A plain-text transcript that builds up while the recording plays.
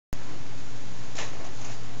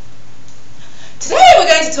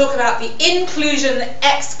going to talk about the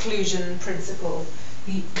inclusion-exclusion principle.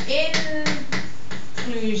 The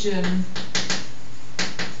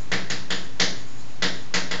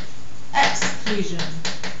inclusion-exclusion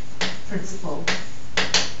principle.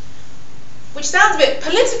 Which sounds a bit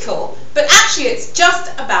political, but actually it's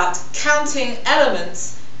just about counting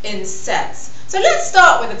elements in sets. So let's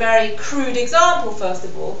start with a very crude example first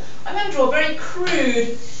of all. I'm going to draw a very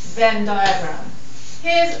crude Venn diagram.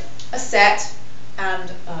 Here's a set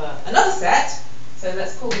and another set, so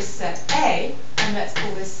let's call this set A and let's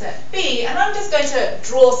call this set B, and I'm just going to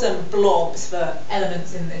draw some blobs for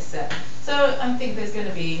elements in this set. So I think there's going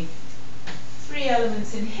to be 3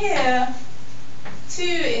 elements in here, 2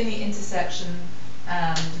 in the intersection,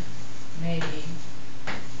 and maybe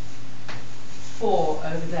 4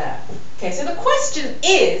 over there. Okay, so the question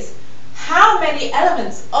is, how many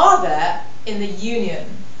elements are there in the union?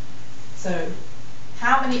 So,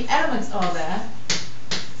 how many elements are there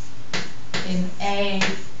in A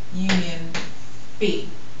union B?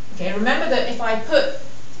 Okay, remember that if I put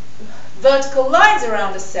vertical lines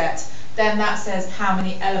around a set, then that says how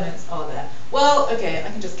many elements are there. Well, okay, I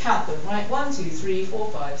can just count them, right? 1, 2, 3,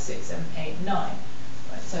 4, 5, 6, 7, 8, 9.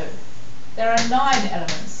 Right, so there are 9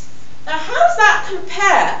 elements. Now, how does that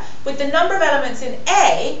compare with the number of elements in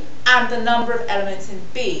A and the number of elements in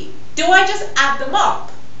B? Do I just add them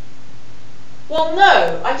up? Well,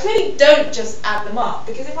 no, I clearly don't just add them up,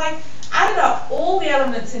 because if I added up all the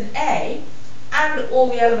elements in A and all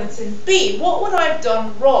the elements in B, what would I have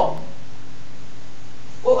done wrong?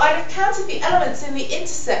 Well, I'd have counted the elements in the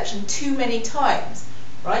intersection too many times,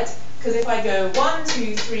 right? Because if I go 1,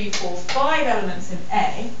 2, 3, 4, 5 elements in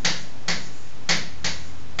A,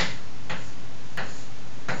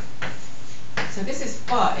 so this is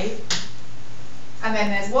 5, and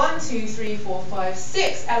then there's 1, 2, 3, 4, 5,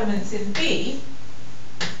 6 elements in B,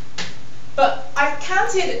 but I've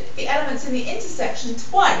counted the elements in the intersection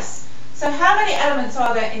twice. So how many elements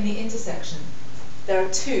are there in the intersection? There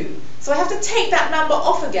are 2. So I have to take that number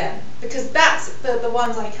off again, because that's the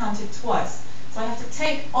ones I counted twice. So I have to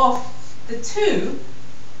take off the 2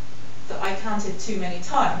 that I counted too many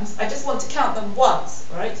times. I just want to count them once,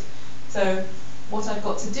 right? So what I've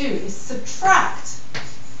got to do is subtract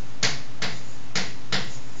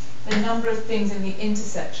the number of things in the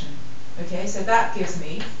intersection. Okay, so that gives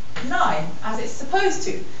me 9, as it's supposed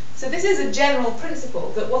to. So this is a general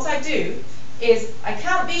principle, that what I do is I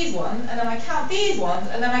count these ones, and then I count these ones,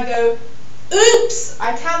 and then I go, oops,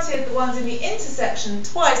 I counted the ones in the intersection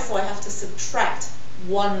twice, so I have to subtract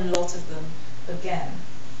one lot of them again.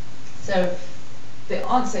 So the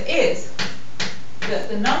answer is that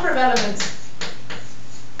the number of elements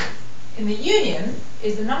in the union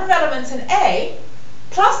is the number of elements in A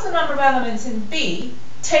plus the number of elements in B,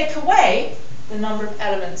 take away the number of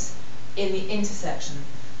elements in the intersection.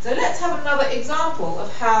 So let's have another example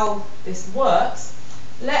of how this works.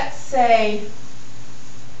 Let's say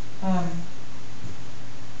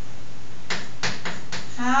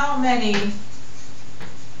how many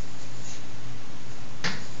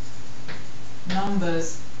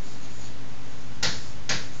numbers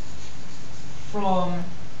from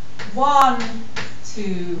 1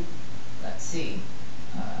 to, let's see,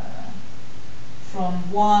 from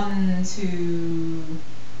 1 to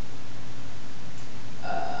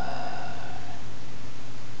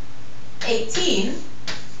 18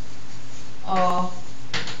 are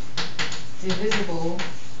divisible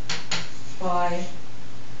by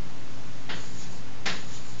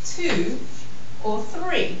 2 or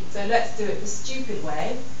 3. So let's do it the stupid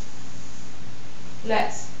way.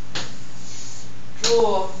 Let's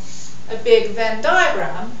draw a big Venn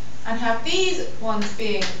diagram and have these ones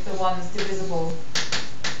being the ones divisible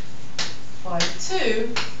by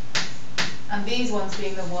 2 and these ones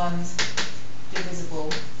being the ones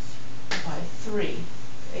divisible by 3.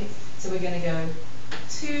 Okay? So we're going to go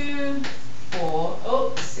 2,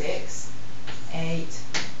 4, 6, 8,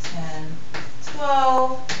 10,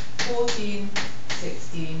 12, 14,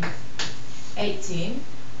 16, 18,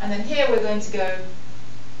 and then here we're going to go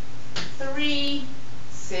 3,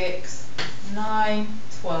 6, 9,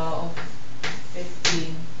 12,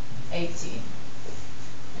 15, 18.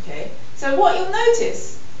 Okay, so what you'll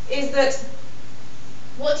notice is that,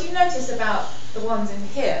 what do you notice about the ones in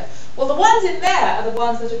here? Well, the ones in there are the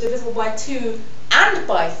ones that are divisible by 2 and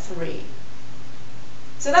by 3.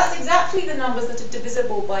 So that's exactly the numbers that are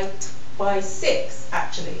divisible by 6,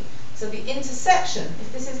 actually. So the intersection,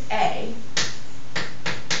 if this is A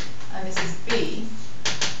and this is B,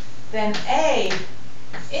 then A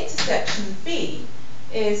intersection B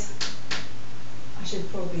is, I should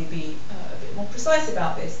probably be a bit more precise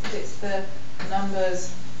about this, but it's the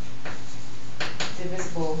numbers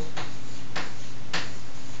divisible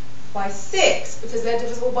by 6 because they're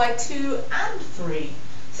divisible by 2 and 3.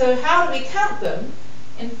 So how do we count them?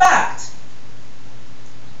 In fact,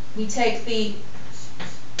 we take the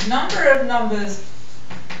number of numbers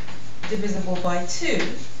divisible by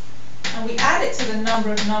 2 and we add it to the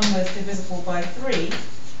number of numbers divisible by 3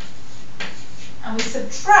 and we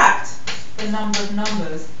subtract the number of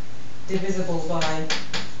numbers divisible by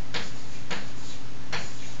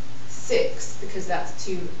 6 because that's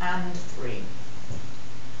 2 and 3.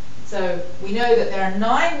 So we know that there are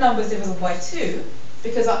 9 numbers divisible by 2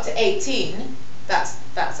 because up to 18, that's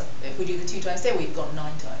if we do the 2 times there, we've got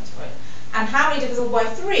 9 times, right? And how many divisible by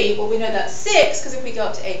 3? Well, we know that's 6 because if we go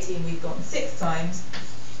up to 18, we've gotten 6 times.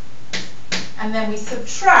 And then we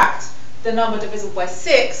subtract the number divisible by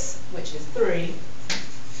 6, which is 3.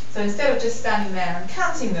 So instead of just standing there and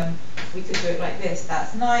counting them, we could do it like this.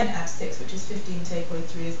 That's 9 add 6, which is 15, take away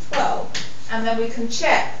 3 is 12. And then we can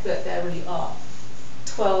check that there really are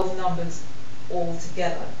 12 numbers all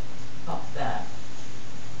together up there.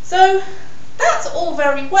 So that's all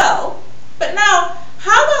very well, but now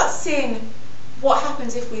how about seeing what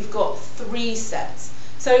happens if we've got 3 sets?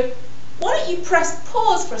 So why don't you press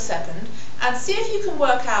pause for a second and see if you can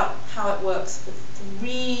work out how it works for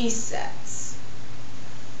 3 sets.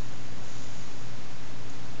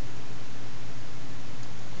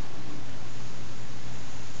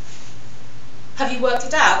 Have you worked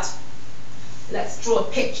it out? Let's draw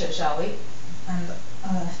a picture, shall we? And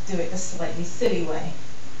do it a slightly silly way,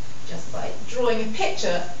 just by drawing a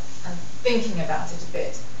picture and thinking about it a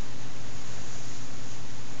bit.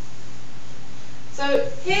 So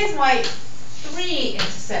here's my 3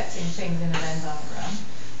 intersecting things in a Venn diagram.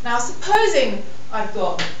 Now supposing I've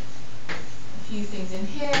got a few things in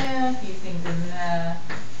here, a few things in there,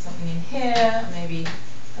 something in here, maybe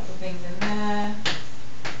a couple of things in there,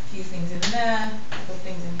 a few things in there, a couple of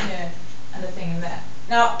things in here, and a thing in there.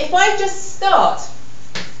 Now if I just start,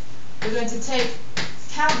 we're going to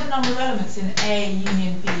count the number of elements in A,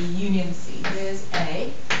 union B, union C. Here's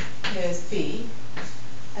A, here's B,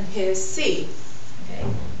 and here's C. Okay.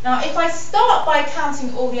 Now if I start by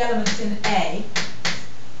counting all the elements in A,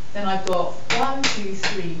 then I've got 1, 2,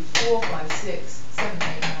 3, 4, 5, 6, 7,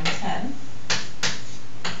 8, 9, 10.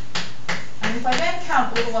 And if I then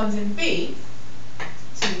count all the ones in B,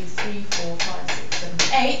 2, 3, 4, 5, 6, 7,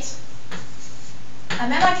 8,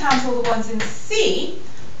 and then I count all the ones in C,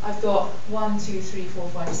 I've got 1, 2, 3, 4,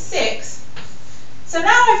 5, 6. So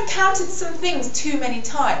now I've counted some things too many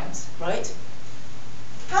times, right?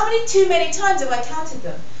 How many too many times have I counted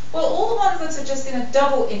them? Well, all the ones that are just in a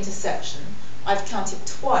double intersection, I've counted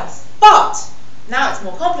twice. But now it's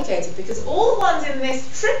more complicated because all the ones in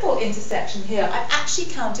this triple intersection here, I've actually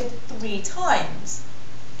counted 3 times.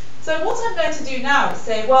 So what I'm going to do now is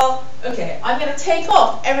say, well, okay, I'm going to take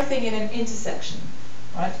off everything in an intersection,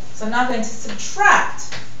 right? So I'm now going to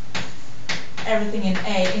subtract everything in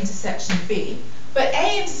A intersection B. But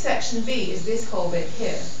A intersection B is this whole bit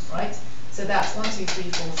here, right? So that's 1, 2, 3,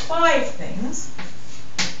 4, 5 things.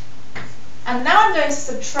 And now I'm going to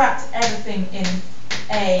subtract everything in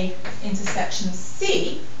A intersection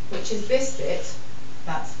C, which is this bit.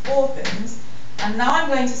 That's 4 things. And now I'm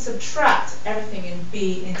going to subtract everything in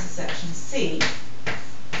B intersection C,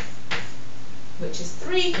 which is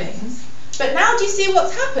 3 things. But now do you see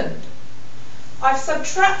what's happened? I've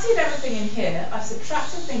subtracted everything in here, I've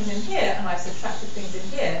subtracted things in here, and I've subtracted things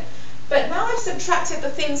in here. But now I've subtracted the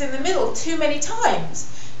things in the middle too many times,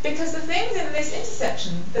 because the things in this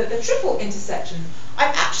intersection, the triple intersection,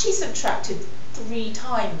 I've actually subtracted 3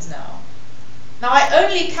 times now. Now I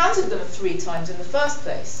only counted them 3 times in the first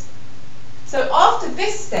place. So after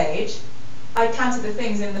this stage, I counted the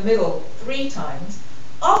things in the middle 3 times.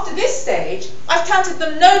 After this stage, I've counted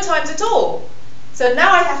them no times at all. So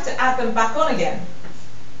now I have to add them back on again.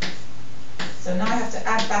 So now I have to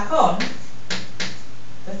add back on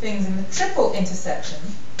the things in the triple intersection.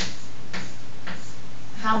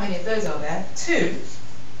 How many of those are there? 2.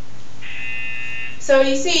 So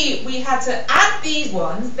you see, we had to add these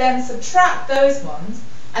ones, then subtract those ones,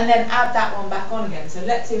 and then add that one back on again. So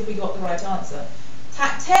let's see if we got the right answer.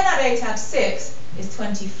 10 add 8 add 6 is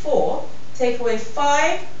 24. Take away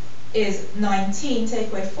 5 is 19.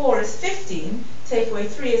 Take away 4 is 15. Take away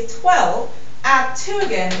 3 is 12. Add 2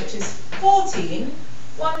 again, which is 14.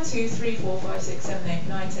 1, 2, 3, 4, 5, 6, 7, 8,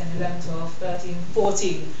 9, 10, 11, 12, 13,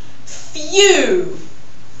 14. Phew!